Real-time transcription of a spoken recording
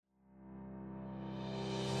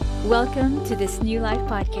Welcome to this New Life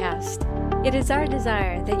podcast. It is our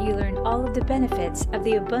desire that you learn all of the benefits of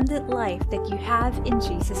the abundant life that you have in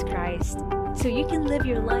Jesus Christ, so you can live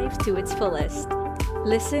your life to its fullest.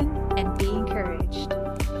 Listen and be encouraged.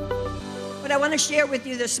 What I want to share with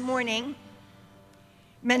you this morning,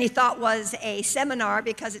 many thought was a seminar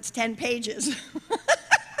because it's 10 pages.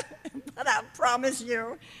 But I promise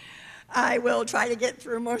you, I will try to get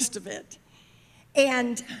through most of it.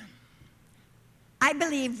 And I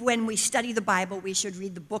believe when we study the Bible, we should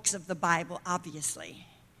read the books of the Bible, obviously.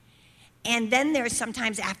 And then there's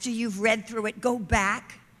sometimes after you've read through it, go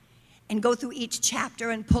back and go through each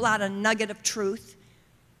chapter and pull out a nugget of truth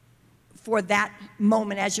for that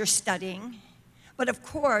moment as you're studying. But of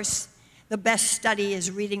course, the best study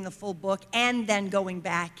is reading the full book and then going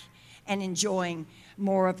back and enjoying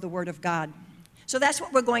more of the Word of God. So that's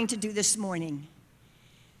what we're going to do this morning.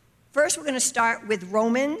 First, we're going to start with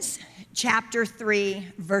Romans chapter 3,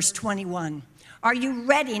 verse 21. Are you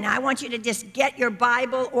ready? Now, I want you to just get your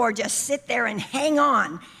Bible or just sit there and hang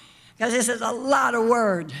on, because this is a lot of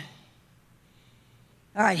word.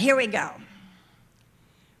 All right, here we go.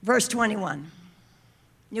 Verse 21,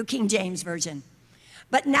 New King James Version.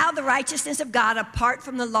 But now the righteousness of God apart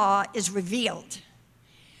from the law is revealed,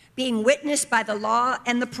 being witnessed by the law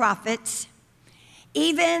and the prophets,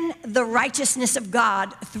 even the righteousness of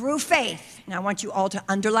God through faith. Now, I want you all to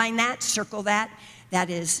underline that, circle that. That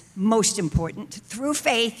is most important. Through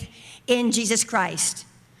faith in Jesus Christ,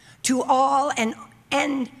 to all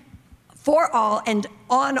and for all and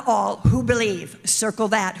on all who believe. Circle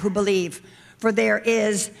that, who believe, for there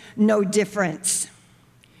is no difference.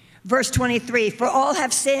 Verse 23, for all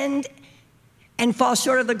have sinned and fall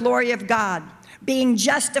short of the glory of God, being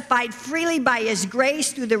justified freely by his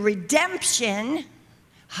grace through the redemption,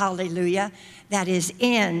 hallelujah, that is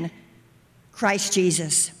in Christ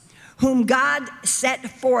Jesus, whom God set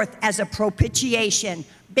forth as a propitiation.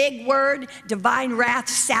 Big word, divine wrath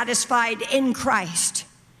satisfied in Christ.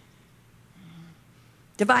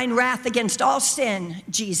 Divine wrath against all sin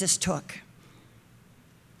Jesus took.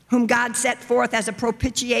 Whom God set forth as a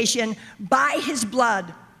propitiation by his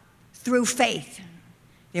blood through faith.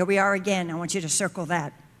 There we are again. I want you to circle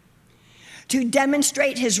that. To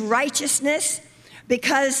demonstrate his righteousness,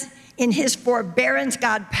 because in his forbearance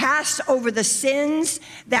God passed over the sins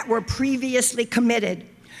that were previously committed,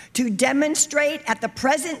 to demonstrate at the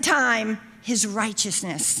present time his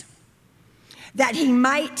righteousness, that he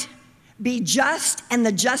might be just and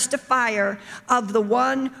the justifier of the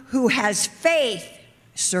one who has faith,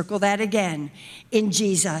 circle that again, in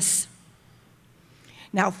Jesus.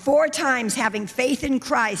 Now, 4 times having faith in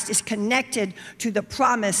Christ is connected to the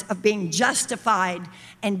promise of being justified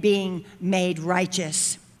and being made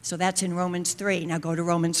righteous. So that's in Romans 3. Now go to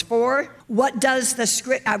Romans 4. What does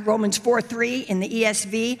the Romans 4:3 in the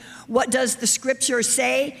ESV, what does the scripture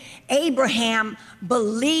say? Abraham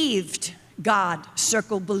believed God,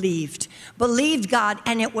 circle believed God,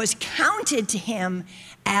 and it was counted to him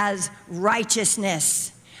as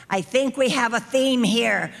righteousness. I think we have a theme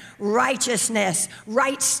here. Righteousness,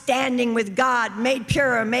 right standing with God, made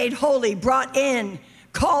pure, made holy, brought in,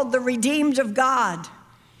 called the redeemed of God.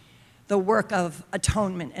 The work of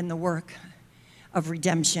atonement and the work of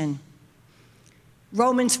redemption.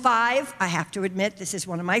 Romans 5, I have to admit, this is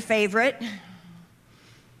one of my favorite.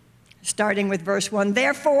 Starting with verse 1,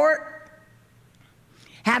 therefore,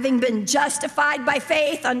 having been justified by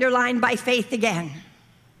faith, underlined by faith again,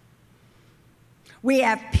 we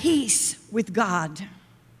have peace with God.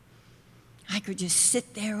 I could just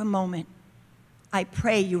sit there a moment. I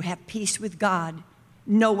pray you have peace with God,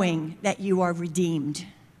 knowing that you are redeemed,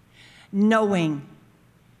 knowing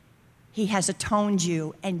he has atoned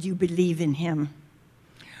you and you believe in him.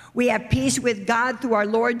 We have peace with God through our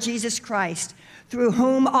Lord Jesus Christ, through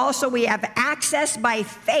whom also we have access by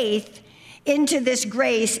faith into this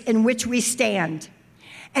grace in which we stand,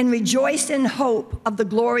 and rejoice in hope of the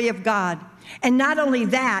glory of God. And not only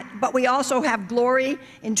that, but we also have glory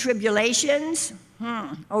in tribulations.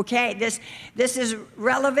 Okay, this is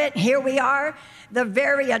relevant. Here we are. The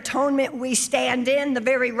very atonement we stand in, the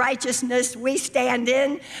very righteousness we stand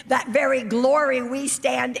in, that very glory we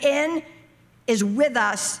stand in is with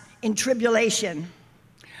us in tribulation.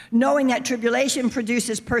 Knowing that tribulation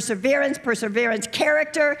produces perseverance, perseverance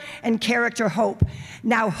character, and character hope.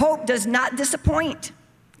 Now hope does not disappoint.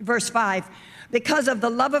 Verse 5, because of the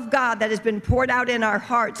love of God that has been poured out in our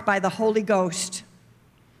hearts by the Holy Ghost,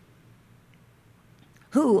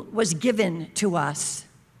 who was given to us.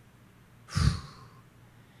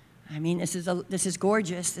 I mean, this is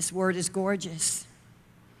gorgeous. This word is gorgeous.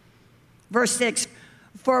 Verse 6,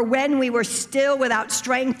 For when we were still without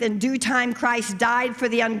strength, in due time Christ died for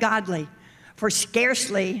the ungodly. For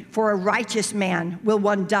scarcely for a righteous man will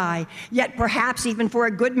one die, yet perhaps even for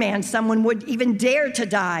a good man someone would even dare to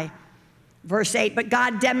die. Verse 8, but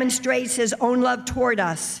God demonstrates his own love toward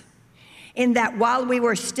us, in that while we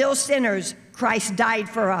were still sinners, Christ died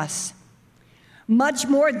for us. Much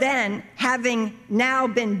more then, having now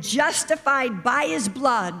been justified by his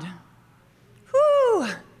blood. Whew,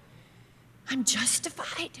 I'm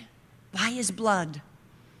justified by his blood.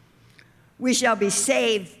 We shall be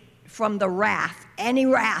saved from the wrath. Any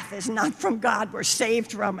wrath is not from God. We're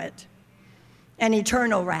saved from it. And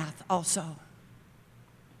eternal wrath also.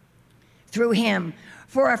 Through him.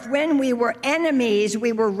 For if when we were enemies,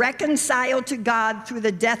 we were reconciled to God through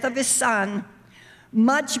the death of his Son,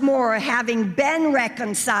 much more, having been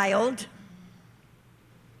reconciled,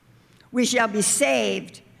 we shall be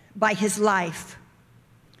saved by his life.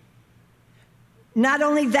 Not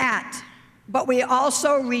only that, but we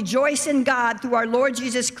also rejoice in God through our Lord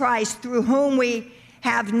Jesus Christ, through whom we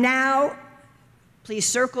have now, please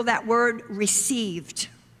circle that word, received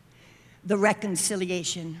the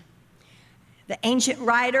reconciliation. The ancient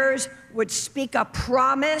writers would speak a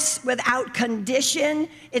promise without condition.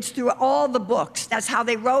 It's through all the books. That's how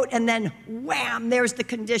they wrote, and then wham, there's the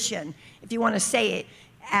condition. If you want to say it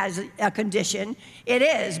as a condition, it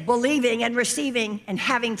is believing and receiving and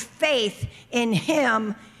having faith in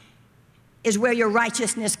him is where your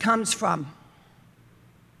righteousness comes from.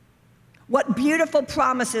 What beautiful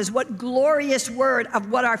promises, what glorious word of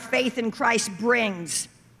what our faith in Christ brings.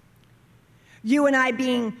 You and I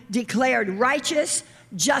being declared righteous,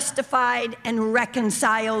 justified, and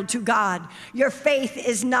reconciled to God. Your faith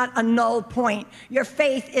is not a null point. Your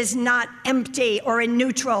faith is not empty or in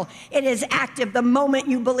neutral. It is active the moment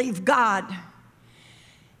you believe God.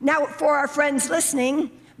 Now, for our friends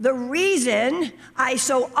listening, the reason I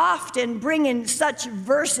so often bring in such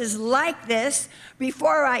verses like this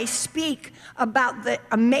before I speak about the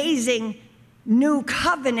amazing new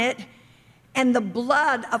covenant and the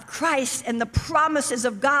blood of Christ and the promises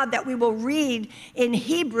of God that we will read in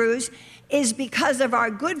Hebrews is because of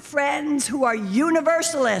our good friends who are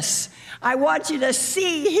universalists. I want you to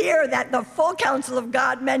see here that the full counsel of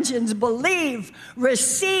God mentions believe,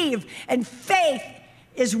 receive, and faith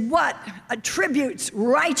is what attributes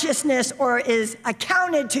righteousness or is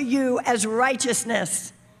accounted to you as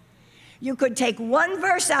righteousness. You could take one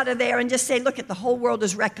verse out of there and just say, look, the whole world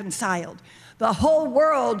is reconciled. The whole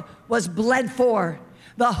world was bled for.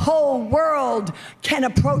 The whole world can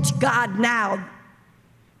approach God now.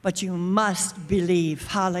 But you must believe.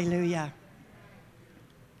 Hallelujah.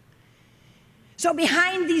 So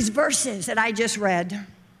behind these verses that I just read,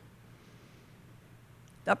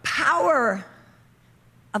 the power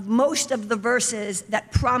of most of the verses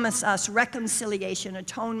that promise us reconciliation,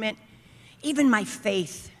 atonement, even my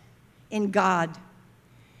faith in God,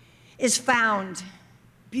 is found,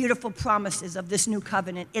 beautiful promises of this new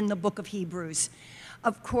covenant in the book of Hebrews,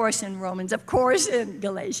 of course in Romans, of course in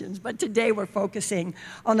Galatians, but today we're focusing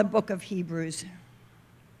on the book of Hebrews,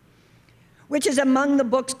 which is among the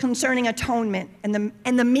books concerning atonement and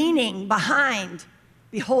the meaning behind,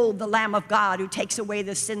 behold, the Lamb of God who takes away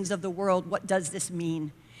the sins of the world. What does this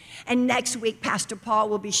mean? And next week, Pastor Paul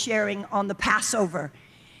will be sharing on the Passover.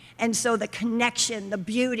 And so the connection, the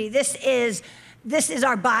beauty, this is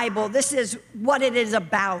our Bible. This is what it is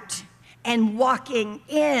about. And walking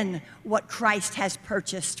in what Christ has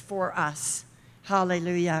purchased for us.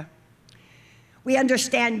 Hallelujah. We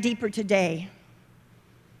understand deeper today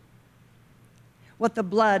what the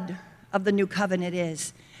blood of the new covenant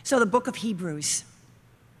is. So the book of Hebrews.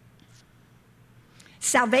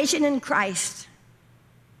 Salvation in Christ,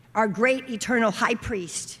 our great eternal high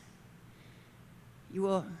priest. You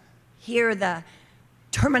will hear the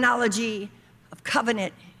terminology of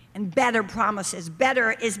covenant and better promises.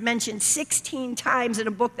 Better is mentioned 16 times in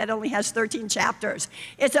a book that only has 13 chapters.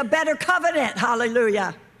 It's a better covenant,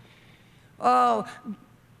 hallelujah. Oh,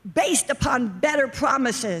 based upon better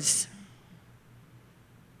promises.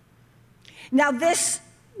 Now this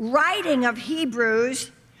writing of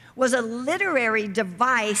Hebrews was a literary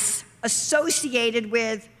device associated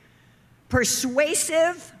with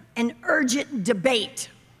persuasive and urgent debate.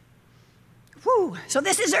 Whew. So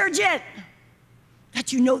this is urgent,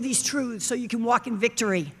 that you know these truths so you can walk in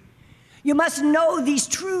victory. You must know these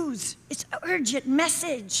truths. It's an urgent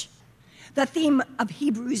message. The theme of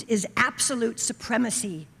Hebrews is absolute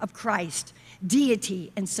supremacy of Christ,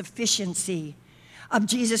 deity and sufficiency of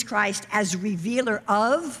Jesus Christ as revealer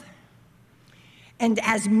of and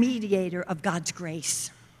as mediator of God's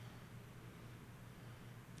grace.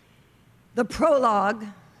 The prologue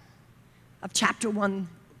of chapter 1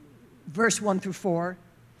 verse 1 through 4,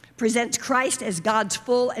 presents Christ as God's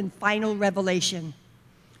full and final revelation.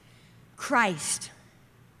 Christ.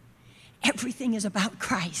 Everything is about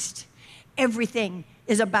Christ. Everything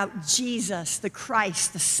is about Jesus, the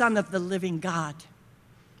Christ, the Son of the living God.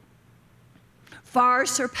 Far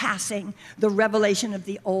surpassing the revelation of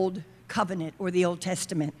the Old Covenant or the Old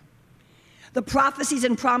Testament. The prophecies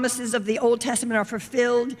and promises of the Old Testament are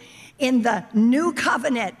fulfilled in the New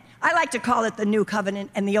Covenant. I like to call it the New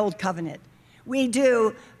Covenant and the Old Covenant. We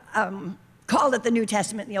do call it the New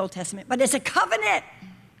Testament and the Old Testament, but it's a covenant.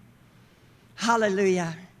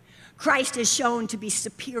 Hallelujah. Christ is shown to be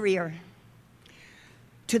superior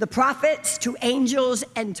to the prophets, to angels,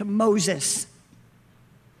 and to Moses.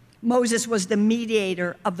 Moses was the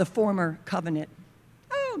mediator of the former covenant.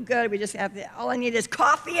 Oh, good, we just have all I need is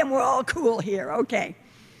coffee and we're all cool here, okay.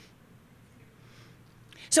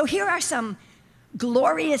 So here are some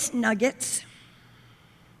glorious nuggets.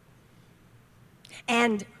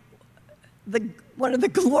 And one of the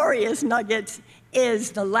glorious nuggets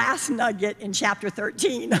is the last nugget in chapter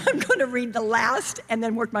 13. I'm going to read the last and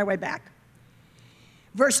then work my way back.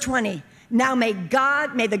 Verse 20, now may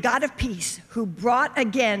the God of peace, who brought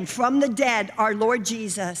again from the dead our Lord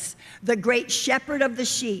Jesus, the great shepherd of the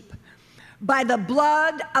sheep, by the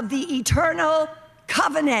blood of the eternal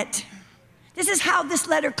covenant. This is how this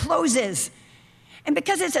letter closes. And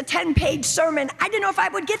because it's a 10-page sermon, I didn't know if I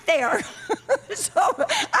would get there. So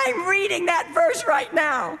I'm reading that verse right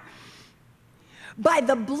now. By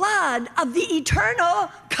the blood of the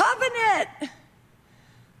eternal covenant.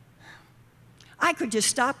 I could just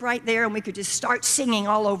stop right there and we could just start singing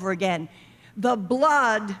all over again. The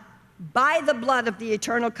blood, by the blood of the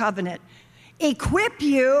eternal covenant, equip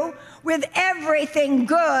you with everything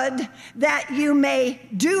good that you may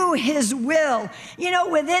do his will. You know,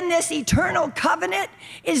 within this eternal covenant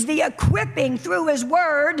is the equipping through his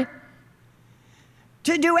word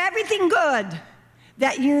to do everything good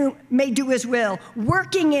that you may do his will,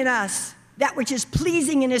 working in us that which is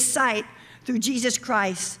pleasing in his sight through Jesus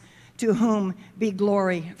Christ, to whom be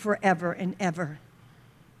glory forever and ever.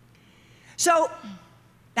 So,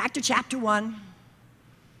 back to chapter 1.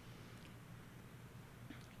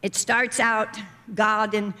 It starts out,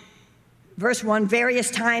 God in verse 1, various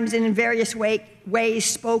times and in various ways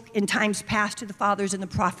spoke in times past to the fathers and the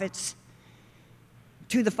prophets.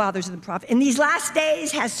 To the fathers and the prophets. In these last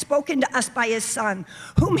days has spoken to us by his Son,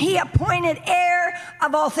 whom he appointed heir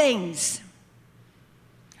of all things,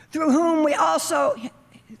 through whom he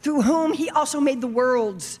also made the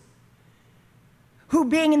worlds, who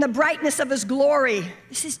being in the brightness of his glory,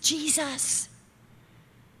 this is Jesus,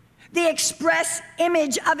 the express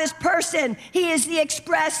image of his person. He is the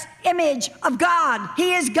express image of God.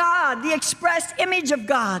 He is God, the express image of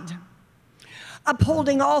God,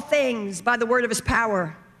 upholding all things by the word of his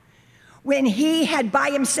power. When he had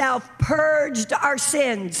by himself purged our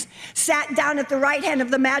sins, sat down at the right hand of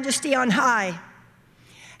the majesty on high,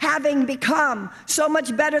 having become so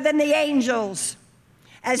much better than the angels,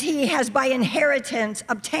 as he has by inheritance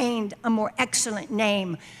obtained a more excellent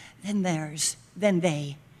name than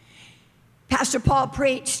they. Pastor Paul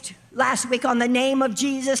preached last week on the name of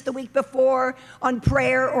Jesus, the week before on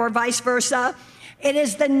prayer, or vice versa. It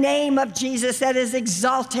is the name of Jesus that is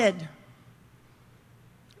exalted.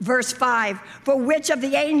 Verse 5, for which of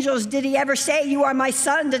the angels did he ever say, you are my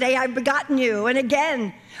son, today I've begotten you? And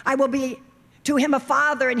again, I will be to him a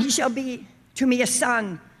father, and he shall be to me a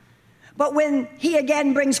son. But when he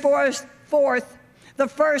again brings forth the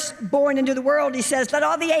firstborn into the world, he says, let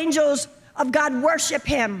all the angels of God worship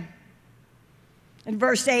him. In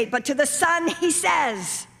verse 8, but to the Son he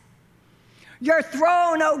says, your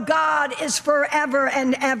throne, O God, is forever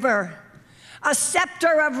and ever. A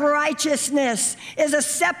scepter of righteousness is a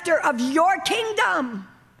scepter of your kingdom.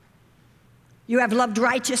 You have loved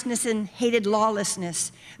righteousness and hated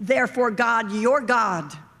lawlessness. Therefore, God, your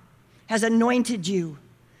God, has anointed you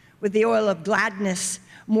with the oil of gladness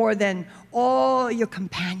more than all your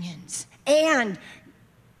companions. And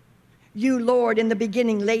you, Lord, in the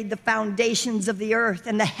beginning laid the foundations of the earth,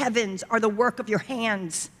 and the heavens are the work of your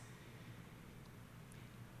hands.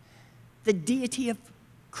 The deity of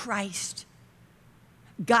Christ,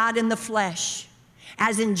 God in the flesh,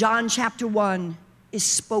 as in John chapter 1, is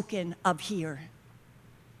spoken of here.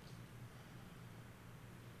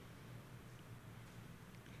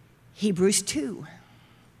 Hebrews 2,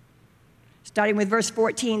 starting with verse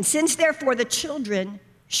 14. Since therefore the children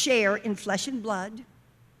share in flesh and blood,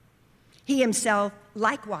 he himself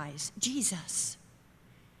likewise, Jesus,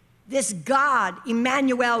 this God,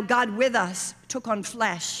 Emmanuel, God with us, took on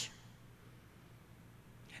flesh,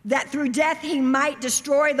 that through death he might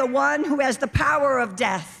destroy the one who has the power of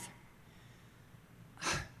death,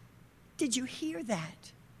 Did you hear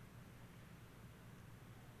that?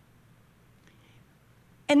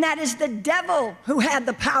 And that is the devil who had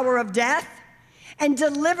the power of death, and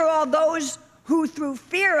deliver all those who through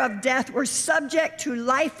fear of death were subject to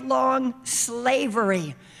lifelong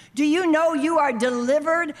slavery. Do you know you are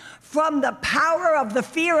delivered from the power of the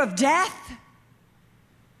fear of death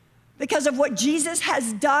because of what Jesus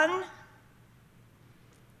has done?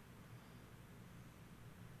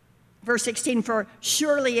 Verse 16, for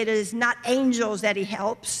surely it is not angels that he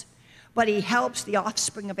helps, but he helps the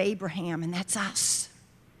offspring of Abraham, and that's us.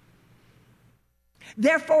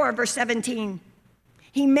 Therefore, verse 17,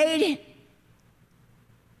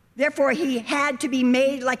 therefore he had to be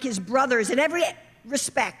made like his brothers in every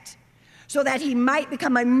respect, so that he might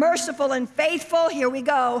become a merciful and faithful, here we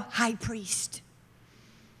go, high priest.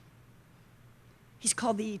 He's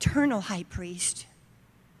called the eternal high priest.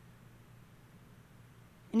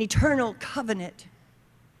 An eternal covenant,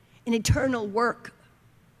 an eternal work,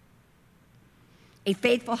 a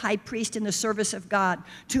faithful high priest in the service of God,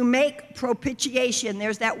 to make propitiation,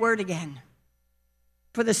 there's that word again,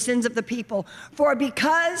 for the sins of the people. For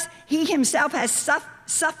because he himself has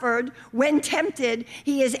suffered when tempted,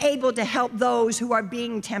 he is able to help those who are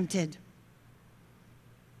being tempted.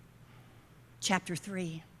 Chapter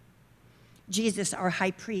 3, Jesus, our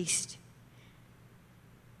high priest.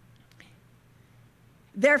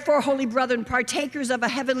 Therefore, holy brethren, partakers of a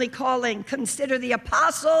heavenly calling, consider the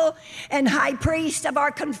apostle and high priest of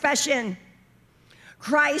our confession,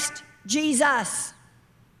 Christ Jesus,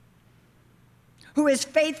 who is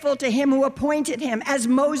faithful to him who appointed him, as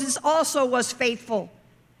Moses also was faithful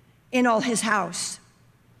in all his house.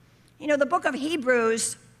 You know, the book of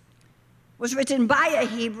Hebrews was written by a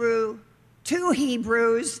Hebrew to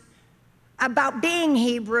Hebrews about being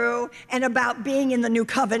Hebrew and about being in the new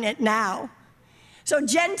covenant now. So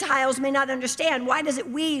Gentiles may not understand, why does it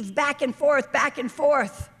weave back and forth, back and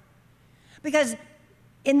forth? Because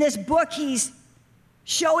in this book, he's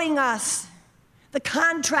showing us the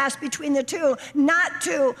contrast between the two, not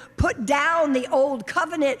to put down the old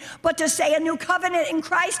covenant, but to say a new covenant in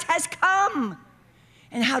Christ has come,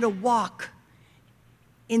 and how to walk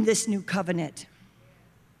in this new covenant.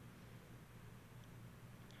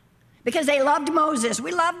 Because they loved Moses.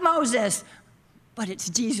 We love Moses, but it's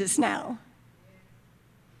Jesus now.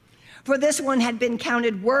 For this one had been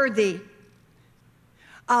counted worthy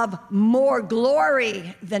of more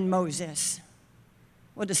glory than Moses.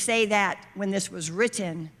 Well, to say that when this was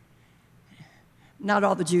written, not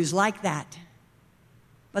all the Jews liked that.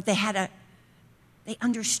 But they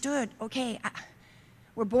understood, okay,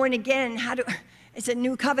 we're born again. It's a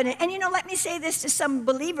new covenant. And you know, let me say this to some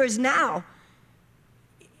believers now.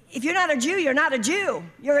 If you're not a Jew, you're not a Jew.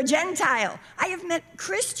 You're a Gentile. I have met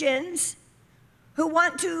Christians who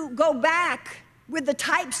want to go back with the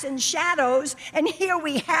types and shadows, and here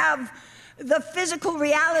we have the physical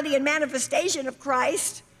reality and manifestation of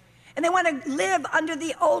Christ, and they want to live under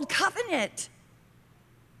the old covenant.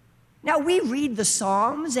 Now, we read the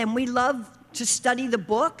Psalms, and we love to study the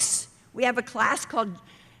books. We have a class called,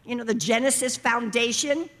 the Genesis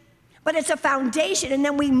Foundation, but it's a foundation, and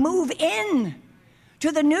then we move in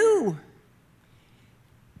to the new.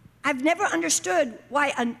 I've never understood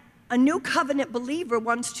why a new covenant believer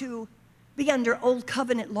wants to be under old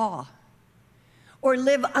covenant law or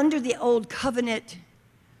live under the old covenant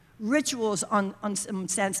rituals on some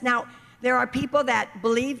sense. Now, there are people that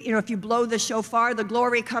believe, if you blow the shofar, the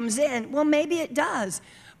glory comes in. Well, maybe it does,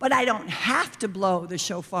 but I don't have to blow the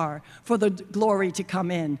shofar for the glory to come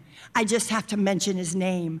in. I just have to mention his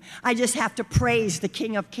name. I just have to praise the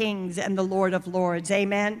King of Kings and the Lord of Lords.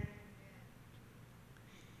 Amen?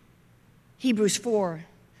 Hebrews 4.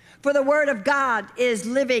 For the word of God is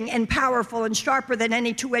living and powerful and sharper than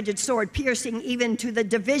any two-edged sword, piercing even to the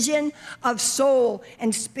division of soul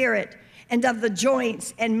and spirit and of the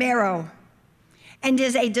joints and marrow, and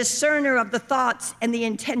is a discerner of the thoughts and the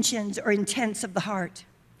intentions or intents of the heart.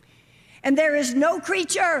 And there is no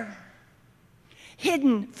creature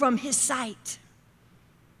hidden from his sight.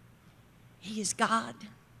 He is God.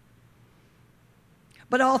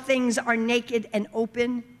 But all things are naked and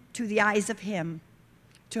open to the eyes of him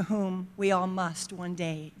to whom we all must one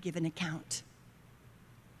day give an account.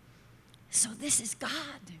 So this is God.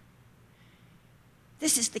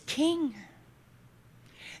 This is the King.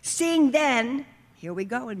 Seeing then, here we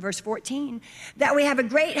go in verse 14, that we have a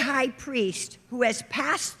great high priest who has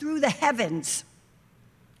passed through the heavens,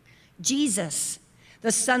 Jesus,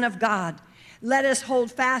 the Son of God, let us hold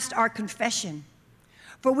fast our confession.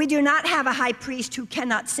 For we do not have a high priest who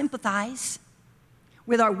cannot sympathize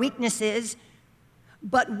with our weaknesses,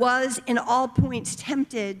 but was in all points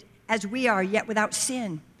tempted as we are, yet without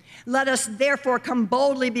sin. Let us therefore come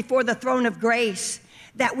boldly before the throne of grace,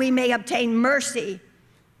 that we may obtain mercy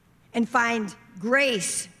and find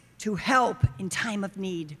grace to help in time of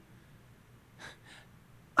need.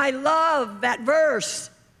 I love that verse,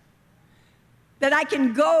 that I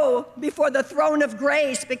can go before the throne of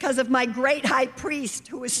grace because of my great high priest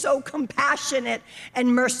who is so compassionate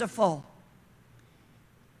and merciful.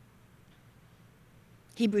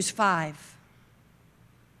 Hebrews 5.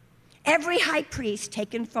 Every high priest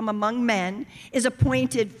taken from among men is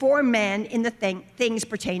appointed for men in the things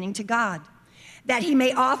pertaining to God, that he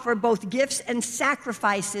may offer both gifts and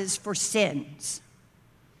sacrifices for sins.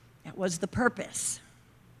 That was the purpose.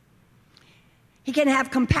 He can have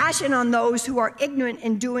compassion on those who are ignorant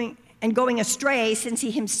and going astray, since he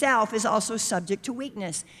himself is also subject to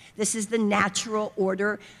weakness. This is the natural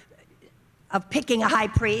order of picking a high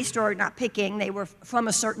priest, or not picking, they were from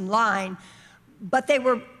a certain line, but they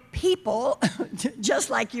were people just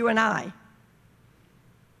like you and I.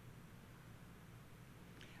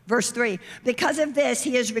 Verse 3, because of this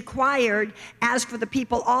he is required, as for the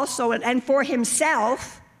people also and for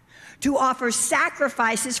himself, to offer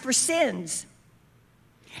sacrifices for sins.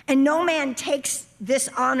 And no man takes this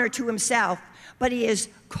honor to himself, but he is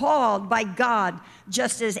called by God,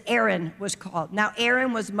 just as Aaron was called. Now,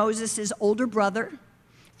 Aaron was Moses' older brother,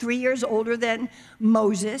 3 years older than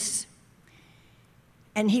Moses.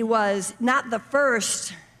 And he was not the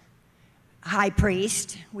first high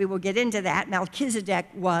priest. We will get into that. Melchizedek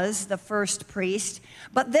was the first priest.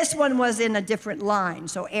 But this one was in a different line.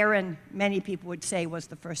 So Aaron, many people would say, was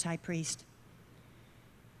the first high priest.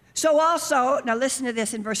 So also, now listen to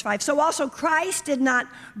this in verse 5. So also Christ did not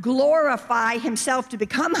glorify himself to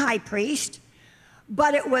become high priest,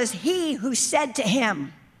 but it was he who said to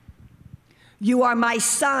him, "You are my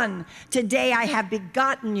son. Today I have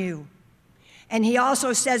begotten you." And he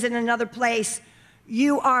also says in another place,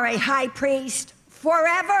 "You are a high priest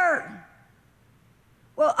forever."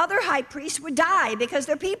 Well, other high priests would die because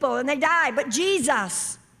they're people and they die, but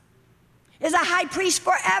Jesus is a high priest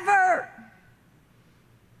forever,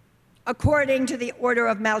 according to the order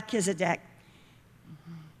of Melchizedek.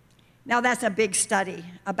 Now, that's a big study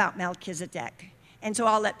about Melchizedek. And so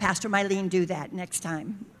I'll let Pastor Mylene do that next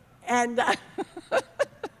time. But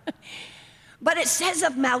it says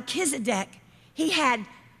of Melchizedek, he had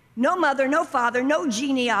no mother, no father, no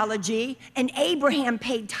genealogy, and Abraham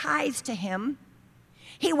paid tithes to him.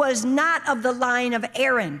 He was not of the line of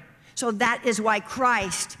Aaron. So that is why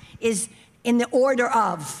Christ is in the order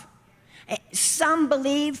of. Some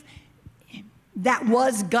believe that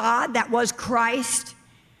was God, that was Christ.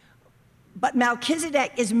 But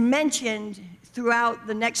Melchizedek is mentioned throughout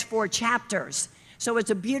the next 4 chapters. So it's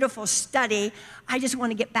a beautiful study. I just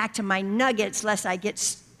want to get back to my nuggets lest I get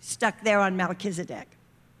stuck there on Melchizedek.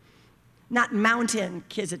 Not mountain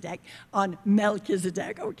Melchizedek, on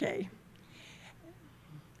Melchizedek, okay.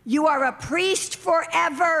 You are a priest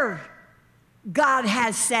forever, God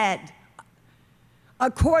has said,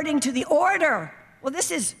 according to the order. Well, this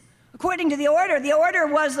is according to the order. The order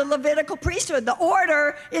was the Levitical priesthood. The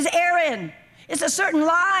order is Aaron. It's a certain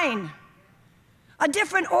line. A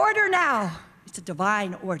different order now. It's a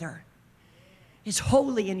divine order. It's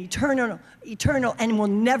holy and eternal and will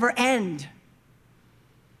never end.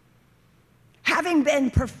 Having been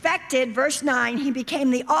perfected, verse 9, he became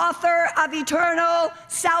the author of eternal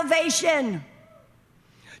salvation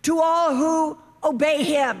to all who obey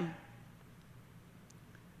him.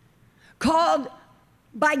 Called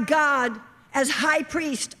by God as high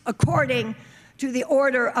priest according to the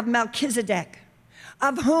order of Melchizedek,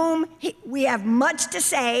 of whom we have much to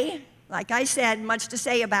say. Like I said, much to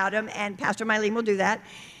say about him, and Pastor Mylene will do that.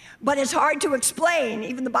 But it's hard to explain.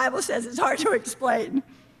 Even the Bible says it's hard to explain.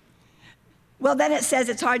 Well, then it says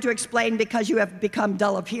it's hard to explain because you have become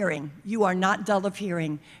dull of hearing. You are not dull of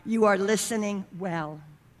hearing. You are listening well.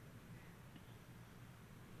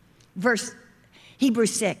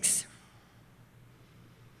 Hebrews 6.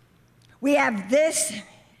 We have this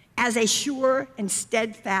as a sure and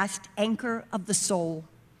steadfast anchor of the soul.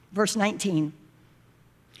 Verse 19.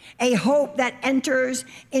 A hope that enters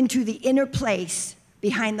into the inner place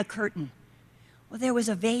behind the curtain. Well, there was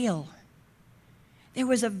a veil. There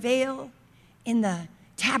was a veil in the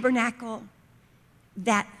tabernacle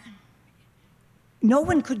that no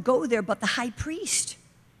one could go there but the high priest.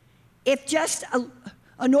 If just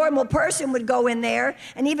a normal person would go in there,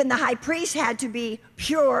 and even the high priest had to be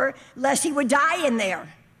pure, lest he would die in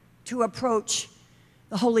there to approach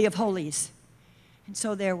the Holy of Holies. And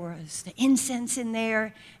so there was the incense in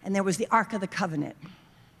there, and there was the Ark of the Covenant.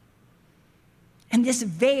 And this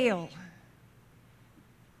veil,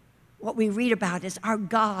 what we read about is our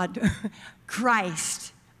God,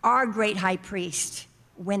 Christ, our great high priest,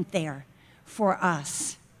 went there for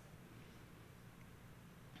us.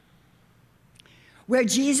 Where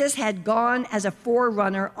Jesus had gone as a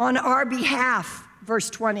forerunner on our behalf, verse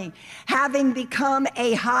 20, having become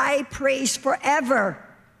a high priest forever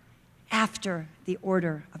after the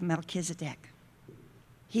order of Melchizedek.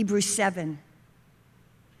 Hebrews 7.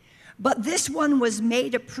 But this one was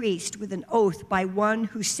made a priest with an oath by one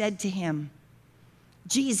who said to him,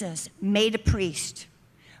 Jesus made a priest.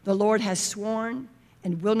 The Lord has sworn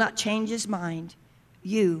and will not change his mind.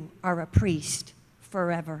 You are a priest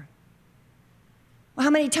forever. Well, how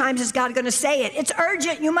many times is God going to say it? It's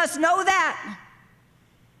urgent. You must know that.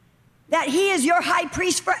 That he is your high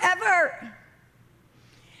priest forever.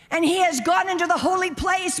 And he has gone into the holy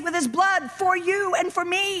place with his blood for you and for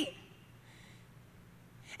me.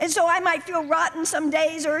 And so I might feel rotten some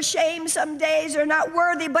days or ashamed some days or not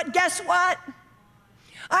worthy, but guess what?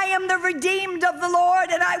 I am the redeemed of the Lord,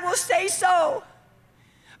 and I will say so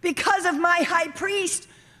because of my high priest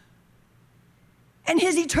and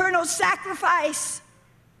his eternal sacrifice.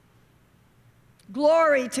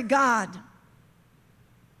 Glory to God.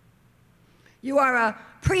 You are a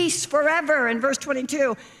priest forever. In verse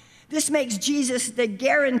 22, this makes Jesus the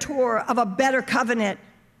guarantor of a better covenant.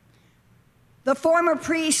 The former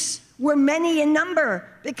priests were many in number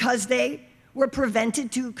because they were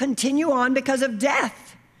prevented to continue on because of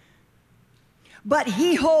death. But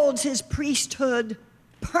he holds his priesthood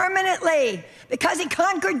permanently because he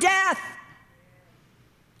conquered death,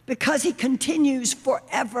 because he continues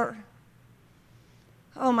forever.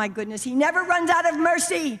 Oh my goodness, he never runs out of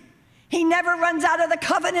mercy. He never runs out of the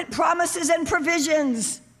covenant promises and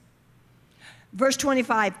provisions. Verse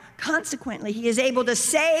 25, consequently, he is able to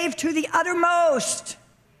save to the uttermost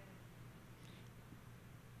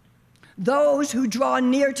those who draw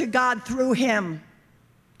near to God through him,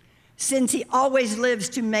 since he always lives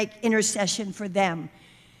to make intercession for them.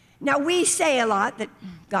 Now, we say a lot that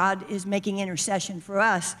God is making intercession for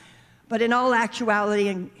us, but in all actuality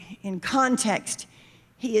and in context,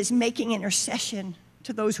 he is making intercession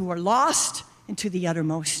to those who are lost and to the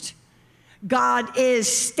uttermost. God is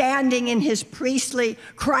standing in his priestly,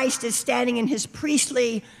 Christ is standing in his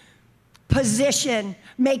priestly position,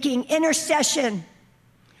 making intercession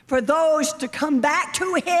for those to come back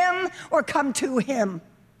to him or come to him.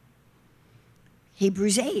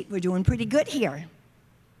 Hebrews 8, we're doing pretty good here.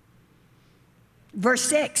 Verse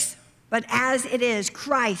 6, but as it is,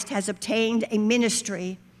 Christ has obtained a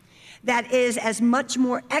ministry that is as much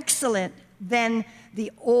more excellent than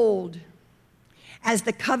the old, as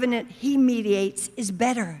the covenant he mediates is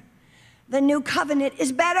better. The new covenant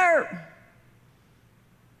is better.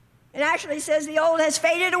 It actually says the old has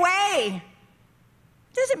faded away.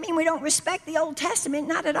 Doesn't mean we don't respect the Old Testament,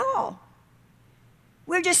 not at all.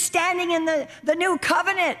 We're just standing in the new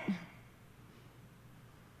covenant.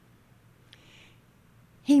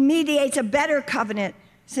 He mediates a better covenant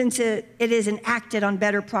since it is enacted on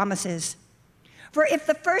better promises. For if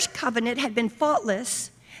the first covenant had been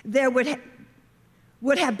faultless, there would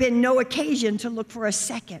have been no occasion to look for a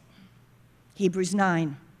second. Hebrews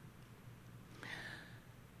 9.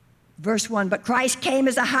 Verse 1, but Christ came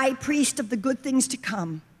as a high priest of the good things to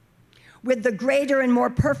come, with the greater and more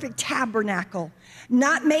perfect tabernacle,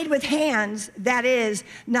 not made with hands, that is,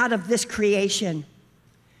 not of this creation.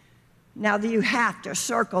 Now you have to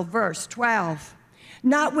circle verse 12.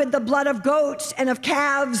 Not with the blood of goats and of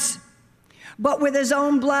calves, but with his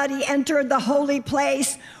own blood he entered the holy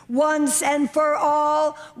place once and for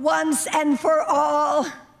all, once and for all.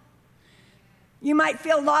 You might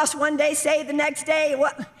feel lost one day, say the next day,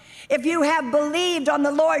 what? If you have believed on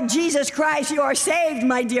the Lord Jesus Christ, you are saved,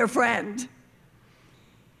 my dear friend.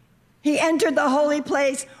 He entered the holy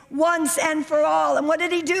place once and for all. And what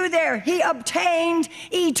did he do there? He obtained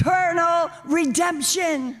eternal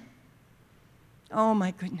redemption. Oh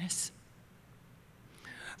my goodness.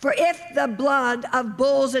 For if the blood of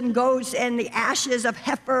bulls and goats and the ashes of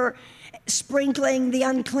heifer sprinkling the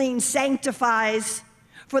unclean sanctifies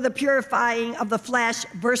for the purifying of the flesh,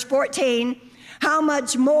 verse 14, how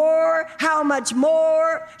much more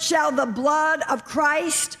shall the blood of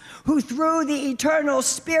Christ, who through the eternal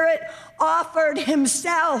Spirit offered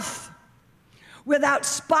himself without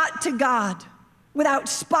spot to God,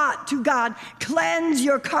 cleanse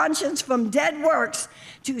your conscience from dead works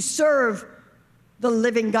to serve the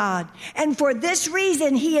living God. And for this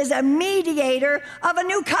reason, he is a mediator of a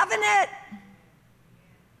new covenant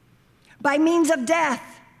by means of death,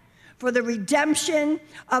 for the redemption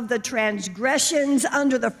of the transgressions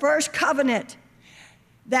under the first covenant,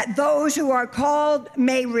 that those who are called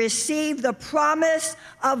may receive the promise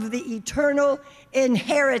of the eternal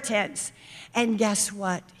inheritance. And guess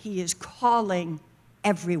what? He is calling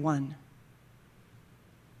everyone.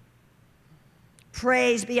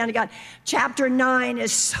 Praise be unto God. Chapter 9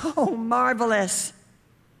 is so marvelous.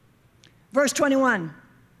 Verse 21.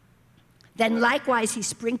 Then likewise he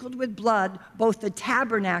sprinkled with blood both the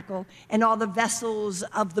tabernacle and all the vessels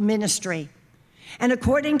of the ministry. And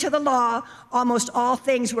according to the law, almost all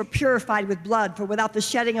things were purified with blood, for without the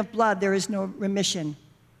shedding of blood there is no remission.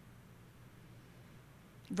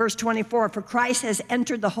 Verse 24, for Christ has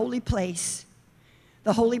entered the holy place.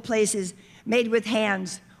 The holy place is made with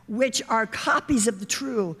hands, which are copies of the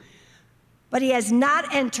true. But he has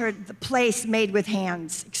not entered the place made with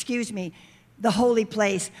hands, the holy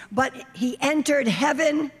place, but he entered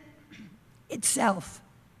heaven itself.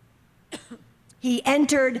 He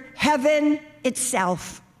entered heaven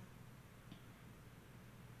itself.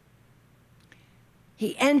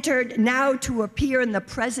 He entered now to appear in the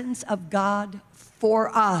presence of God for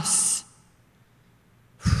us.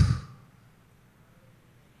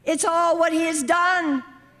 It's all what he has done.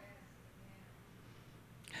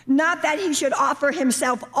 Not that he should offer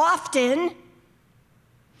himself often,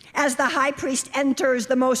 as the high priest enters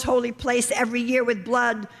the most holy place every year with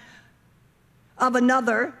blood of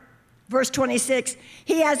another. Verse 26,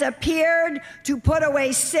 he has appeared to put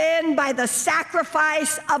away sin by the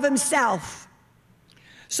sacrifice of himself.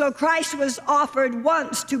 So Christ was offered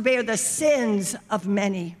once to bear the sins of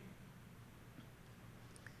many.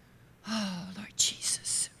 Oh, Lord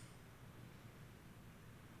Jesus.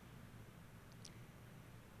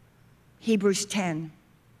 Hebrews 10,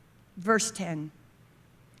 verse 10.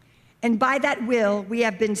 And by that will we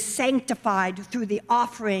have been sanctified through the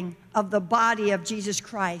offering of the body of Jesus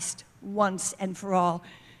Christ once and for all.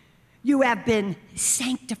 You have been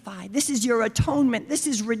sanctified. This is your atonement. This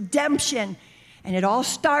is redemption. And it all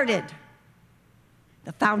started,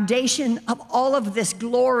 the foundation of all of this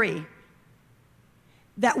glory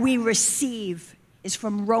that we receive is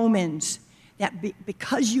from Romans, that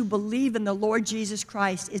because you believe in the Lord Jesus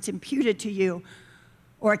Christ, it's imputed to you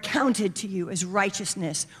or accounted to you as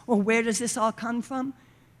righteousness. Well, where does this all come from?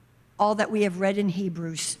 All that we have read in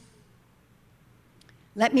Hebrews.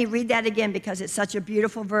 Let me read that again because it's such a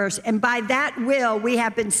beautiful verse. And by that will we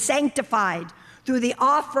have been sanctified through the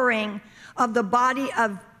offering of the body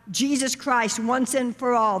of Jesus Christ once and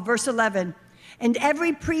for all. Verse 11. And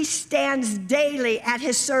every priest stands daily at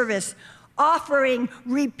his service, offering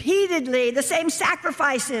repeatedly the same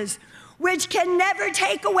sacrifices, which can never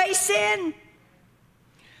take away sin.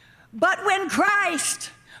 But when Christ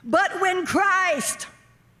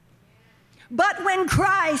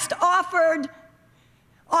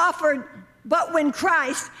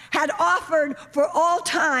had offered for all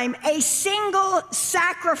time a single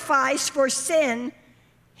sacrifice for sin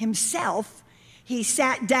himself, he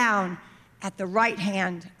sat down at the right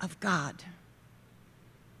hand of God.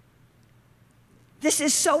 This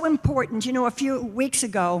is so important. You know, a few weeks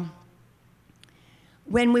ago,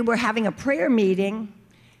 when we were having a prayer meeting,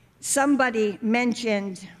 somebody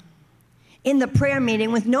mentioned in the prayer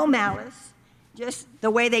meeting, with no malice, just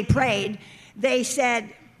the way they prayed, they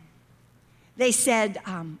said,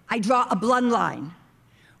 I draw a bloodline,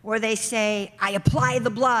 or they say, I apply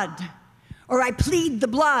the blood, or I plead the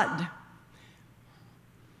blood.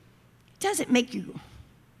 It doesn't make you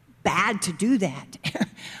bad to do that.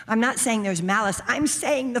 I'm not saying there's malice. I'm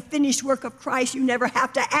saying the finished work of Christ, you never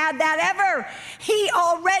have to add that ever. He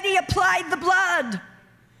already applied the blood.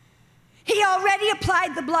 He already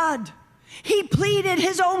applied the blood. He pleaded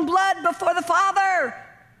his own blood before the Father.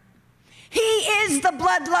 He is the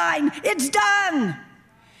bloodline. It's done.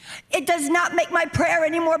 It does not make my prayer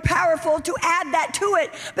any more powerful to add that to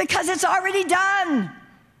it because it's already done.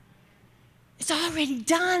 It's already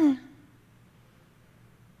done.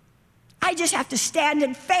 I just have to stand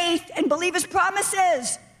in faith and believe his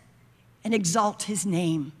promises and exalt his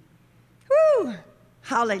name. Woo!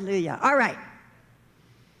 Hallelujah. All right.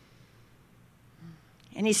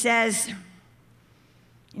 And he says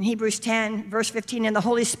in Hebrews 10, verse 15, and the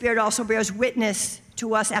Holy Spirit also bears witness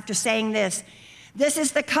to us after saying this. This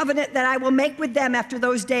is the covenant that I will make with them after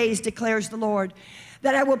those days, declares the Lord,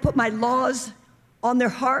 that I will put my laws on their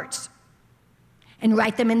hearts and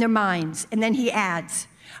write them in their minds. And then he adds,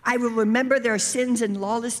 I will remember their sins and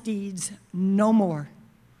lawless deeds no more.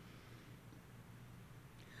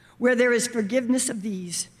 Where there is forgiveness of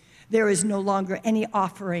these, there is no longer any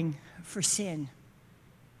offering for sin.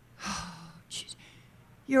 Oh, geez.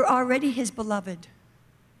 You're already his beloved.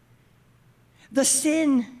 The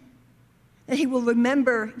sin that he will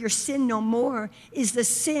remember your sin no more is the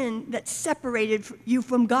sin that separated you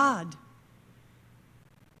from God.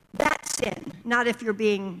 That sin, not if you're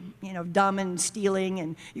being, dumb and stealing,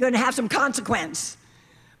 and you're going to have some consequence.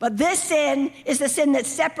 But this sin is the sin that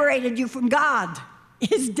separated you from God,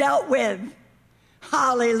 is dealt with.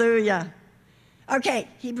 Hallelujah. Okay,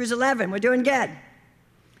 Hebrews 11, we're doing good.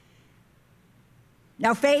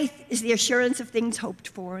 Now faith is the assurance of things hoped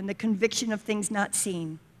for and the conviction of things not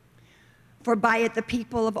seen. For by it the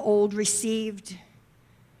people of old received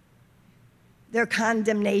their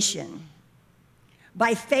condemnation.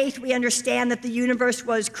 By faith we understand that the universe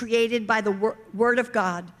was created by the word of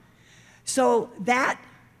God, so that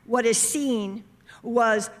what is seen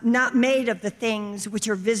was not made of the things which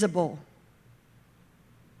are visible.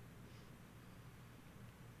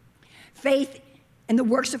 Faith in the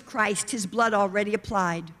works of Christ, his blood already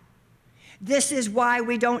applied. This is why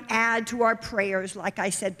we don't add to our prayers, like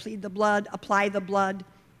I said, plead the blood, apply the blood.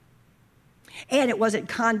 And it wasn't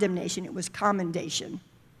condemnation, it was commendation.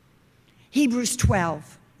 Hebrews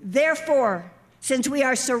 12. Therefore, since we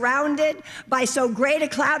are surrounded by so great a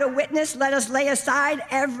cloud of witness, let us lay aside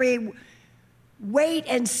every weight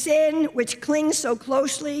and sin which clings so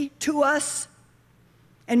closely to us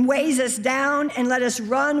and weighs us down, and let us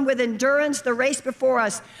run with endurance the race before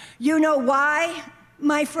us. You know why,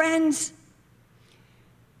 my friends?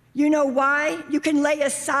 You know why you can lay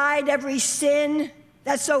aside every sin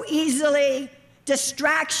that so easily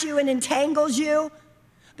distracts you and entangles you?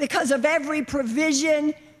 Because of every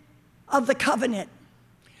provision of the covenant,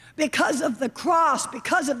 because of the cross,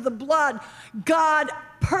 because of the blood. God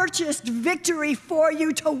purchased victory for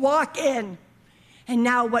you to walk in. And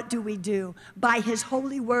now what do? By his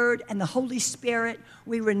holy word and the Holy Spirit,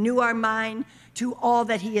 we renew our mind to all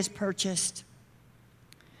that he has purchased.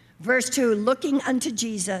 Verse 2, looking unto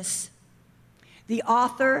Jesus, the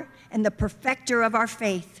author and the perfecter of our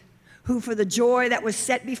faith, who for the joy that was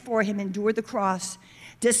set before him endured the cross,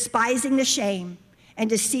 despising the shame, and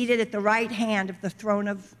is seated at the right hand of the throne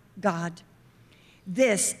of God.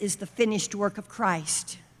 This is the finished work of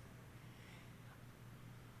Christ.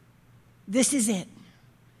 This is it.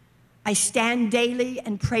 I stand daily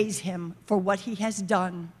and praise him for what he has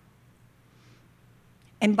done.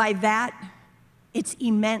 And by that, it's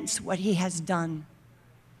immense what he has done.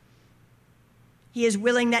 He is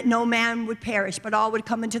willing that no man would perish, but all would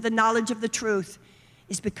come into the knowledge of the truth,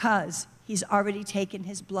 is because he's already taken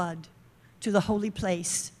his blood to the holy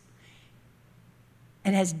place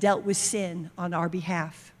and has dealt with sin on our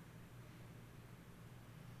behalf.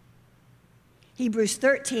 Hebrews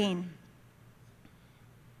 13.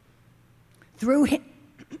 Through him,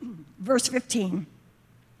 verse 15,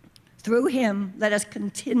 through him let us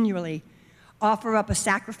continually offer up a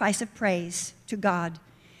sacrifice of praise to God.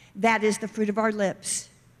 That is the fruit of our lips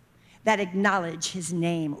that acknowledge his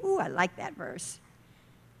name. Ooh, I like that verse.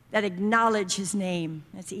 That acknowledge his name.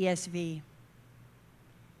 That's ESV.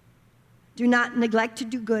 Do not neglect to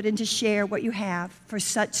do good and to share what you have, for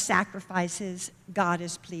such sacrifices God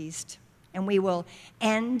is pleased. And we will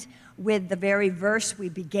end with the very verse we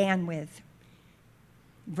began with.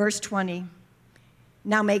 Verse 20.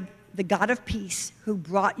 Now may the God of peace, who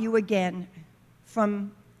brought again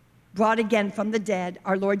from the dead,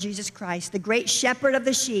 our Lord Jesus Christ, the great shepherd of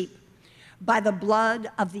the sheep, by the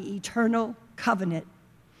blood of the eternal covenant,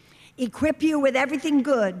 equip you with everything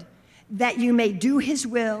good, that you may do his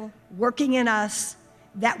will, working in us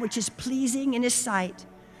that which is pleasing in his sight,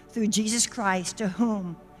 through Jesus Christ, to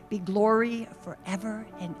whom be glory forever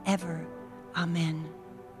and ever. Amen.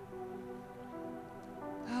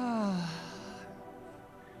 Oh,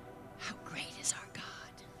 how great is our God.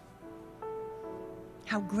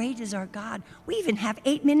 How great is our God. We even have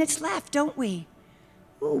 8 minutes left, don't we?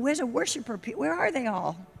 Ooh, where's a worshiper? Where are they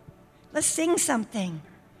all? Let's sing something.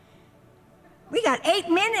 We got 8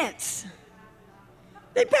 minutes.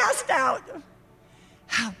 They passed out.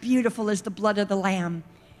 How beautiful is the blood of the Lamb.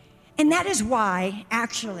 And that is why,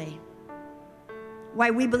 actually,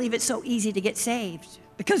 why we believe it's so easy to get saved.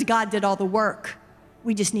 Because God did all the work.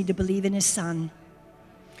 We just need to believe in his Son.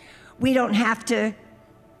 We don't have to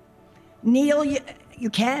kneel. You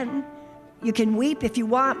can. You can weep if you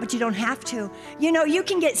want, but you don't have to. You know, you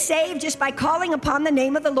can get saved just by calling upon the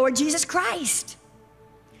name of the Lord Jesus Christ.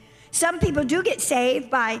 Some people do get saved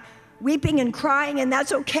by weeping and crying, and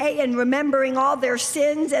that's okay, and remembering all their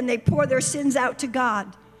sins, and they pour their sins out to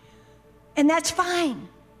God. And that's fine.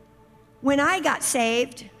 When I got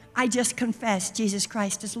saved, I just confessed Jesus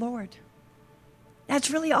Christ as Lord. That's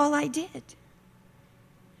really all I did.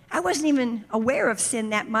 I wasn't even aware of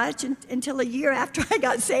sin that much until a year after I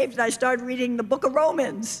got saved, and I started reading the book of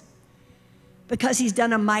Romans, because he's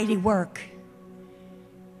done a mighty work.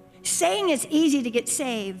 Saying it's easy to get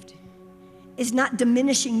saved is not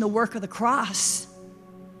diminishing the work of the cross.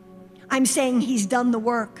 I'm saying he's done the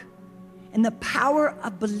work. And the power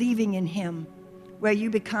of believing in him, where you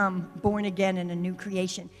become born again and a new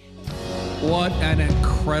creation. What an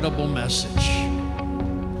incredible message.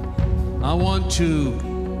 I want to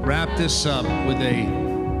wrap this up with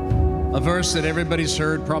a verse that everybody's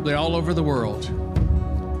heard probably all over the world.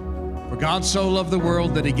 For God so loved the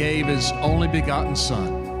world that he gave his only begotten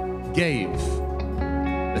Son, gave,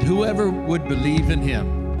 that whoever would believe in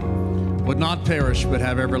him would not perish but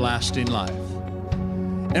have everlasting life.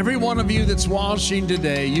 Every one of you that's watching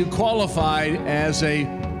today, you qualified as a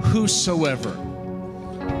whosoever.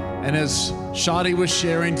 And as Shadi was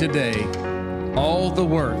sharing today, all the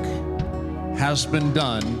work has been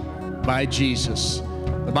done by Jesus.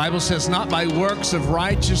 The Bible says, not by works of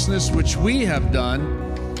righteousness which we have done,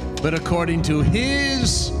 but according to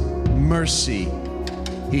his mercy,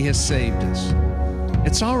 he has saved us.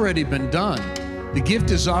 It's already been done. The gift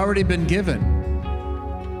has already been given.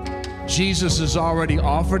 Jesus has already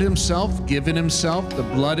offered himself, given himself. The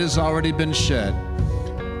blood has already been shed.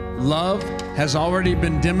 Love has already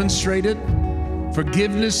been demonstrated.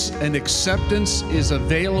 Forgiveness and acceptance is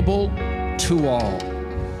available to all.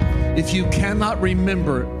 If you cannot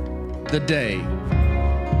remember the day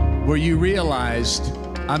where you realized,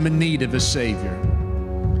 I'm in need of a Savior.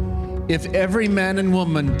 If every man and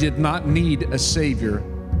woman did not need a Savior,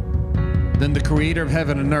 then the Creator of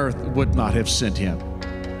heaven and earth would not have sent him.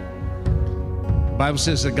 The Bible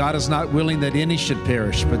says that God is not willing that any should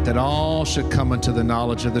perish, but that all should come unto the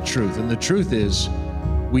knowledge of the truth. And the truth is,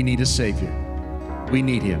 we need a Savior. We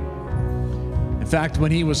need him. In fact,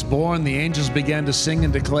 when he was born, the angels began to sing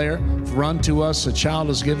and declare, for unto us a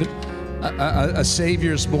child is given, a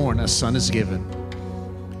Savior is born, a Son is given.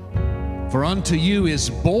 For unto you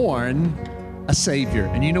is born a Savior.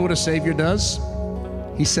 And you know what a Savior does?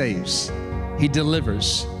 He saves, he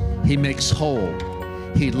delivers, he makes whole.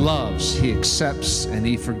 He loves, he accepts, and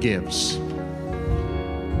he forgives.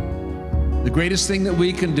 The greatest thing that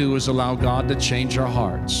we can do is allow God to change our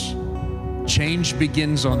hearts. Change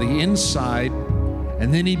begins on the inside,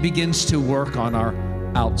 and then he begins to work on our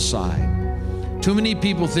outside. Too many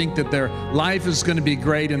people think that their life is going to be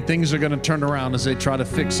great and things are going to turn around as they try to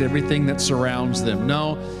fix everything that surrounds them.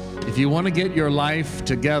 No, if you want to get your life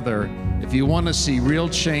together, if you want to see real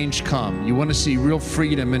change come, you want to see real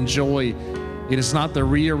freedom and joy, it is not the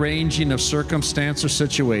rearranging of circumstance or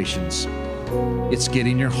situations. It's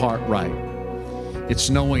getting your heart right. It's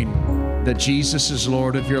knowing that Jesus is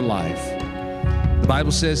Lord of your life. The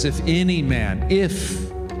Bible says, if any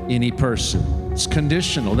person, it's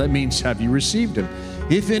conditional. That means, have you received him?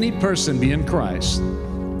 If any person be in Christ,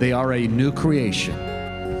 they are a new creation.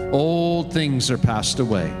 Old things are passed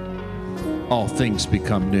away. All things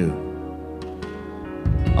become new.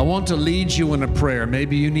 I want to lead you in a prayer.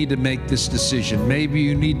 Maybe you need to make this decision. Maybe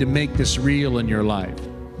you need to make this real in your life.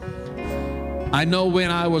 I know when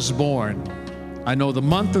I was born, I know the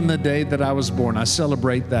month and the day that I was born. I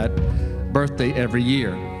celebrate that birthday every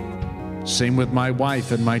year. Same with my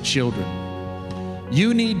wife and my children.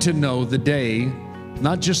 You need to know the day,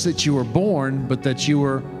 not just that you were born, but that you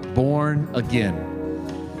were born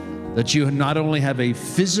again. That you not only have a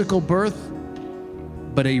physical birth,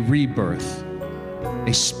 but a rebirth.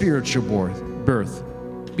 A spiritual birth,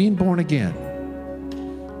 being born again.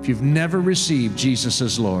 If you've never received Jesus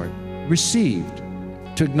as Lord, received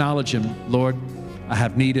to acknowledge him, Lord, I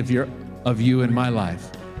have need of you in my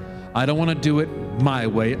life. I don't want to do it my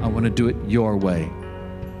way, I want to do it your way.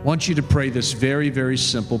 I want you to pray this very, very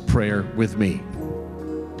simple prayer with me.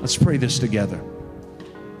 Let's pray this together.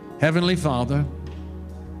 Heavenly Father,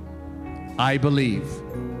 I believe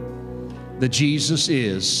that Jesus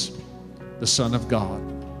is the Son of God.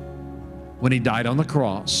 When he died on the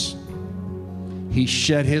cross, he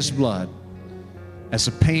shed his blood as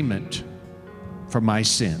a payment for my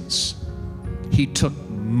sins. He took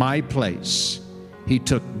my place. He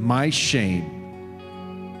took my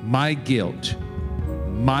shame, my guilt,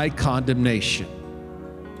 my condemnation,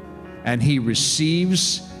 and he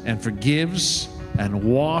receives and forgives and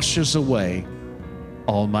washes away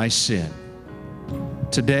all my sin.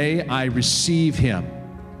 Today I receive him.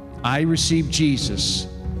 I receive Jesus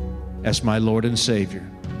as my Lord and Savior.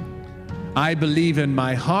 I believe in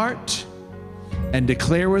my heart and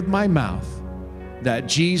declare with my mouth that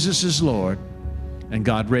Jesus is Lord and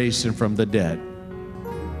God raised him from the dead.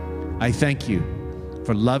 I thank you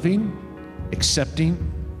for loving, accepting,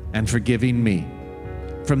 and forgiving me.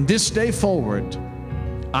 From this day forward,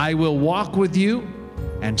 I will walk with you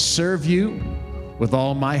and serve you with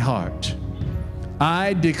all my heart.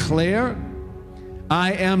 I declare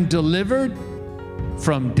I am delivered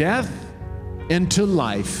from death into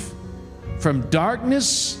life, from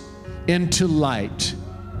darkness into light,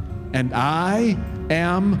 and I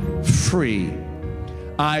am free.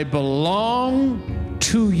 I belong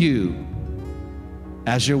to you,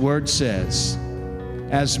 as your word says.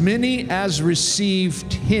 As many as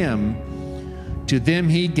received him, to them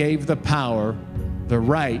he gave the power, the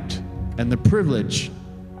right, and the privilege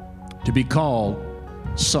to be called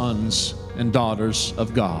sons and daughters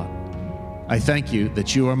of God. I thank you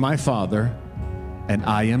that you are my Father, and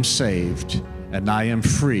I am saved, and I am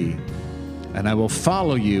free, and I will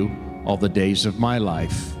follow you all the days of my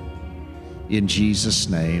life. In Jesus'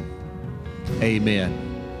 name, amen.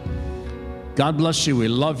 God bless you. We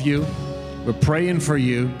love you. We're praying for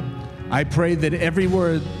you. I pray that every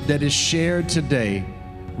word that is shared today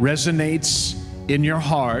resonates in your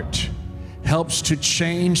heart, helps to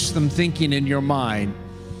change some thinking in your mind,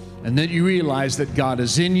 and that you realize that God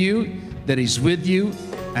is in you, that he's with you,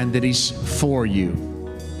 and that he's for you.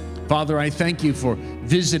 Father, I thank you for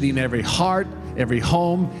visiting every heart, every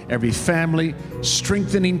home, every family,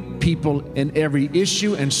 strengthening people in every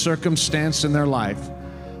issue and circumstance in their life.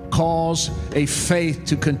 Cause a faith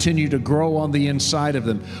to continue to grow on the inside of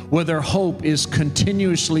them, where their hope is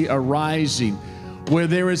continuously arising, where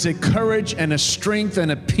there is a courage and a strength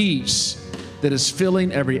and a peace that is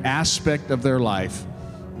filling every aspect of their life.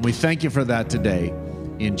 We thank you for that today.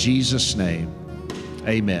 In Jesus' name,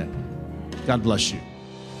 amen. God bless you.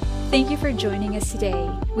 Thank you for joining us today.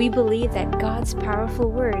 We believe that God's powerful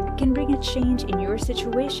word can bring a change in your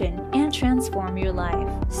situation and transform your life.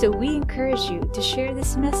 So we encourage you to share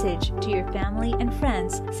this message to your family and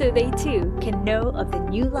friends so they too can know of the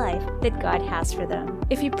new life that God has for them.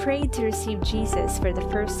 If you prayed to receive Jesus for the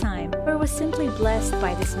first time or was simply blessed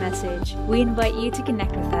by this message, we invite you to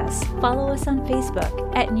connect with us. Follow us on Facebook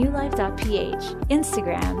at newlife.ph,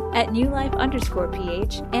 Instagram at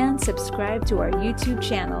newlife_ph, and subscribe to our YouTube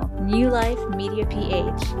channel, New Life Media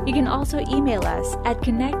PH. You can also email us at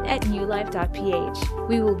connect@newlife.ph.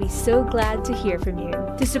 We will be so glad to hear from you.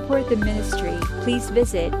 To support the ministry, please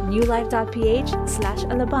visit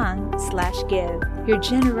newlife.ph/alabang/give. Your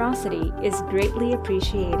generosity is greatly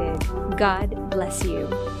appreciated. God bless you.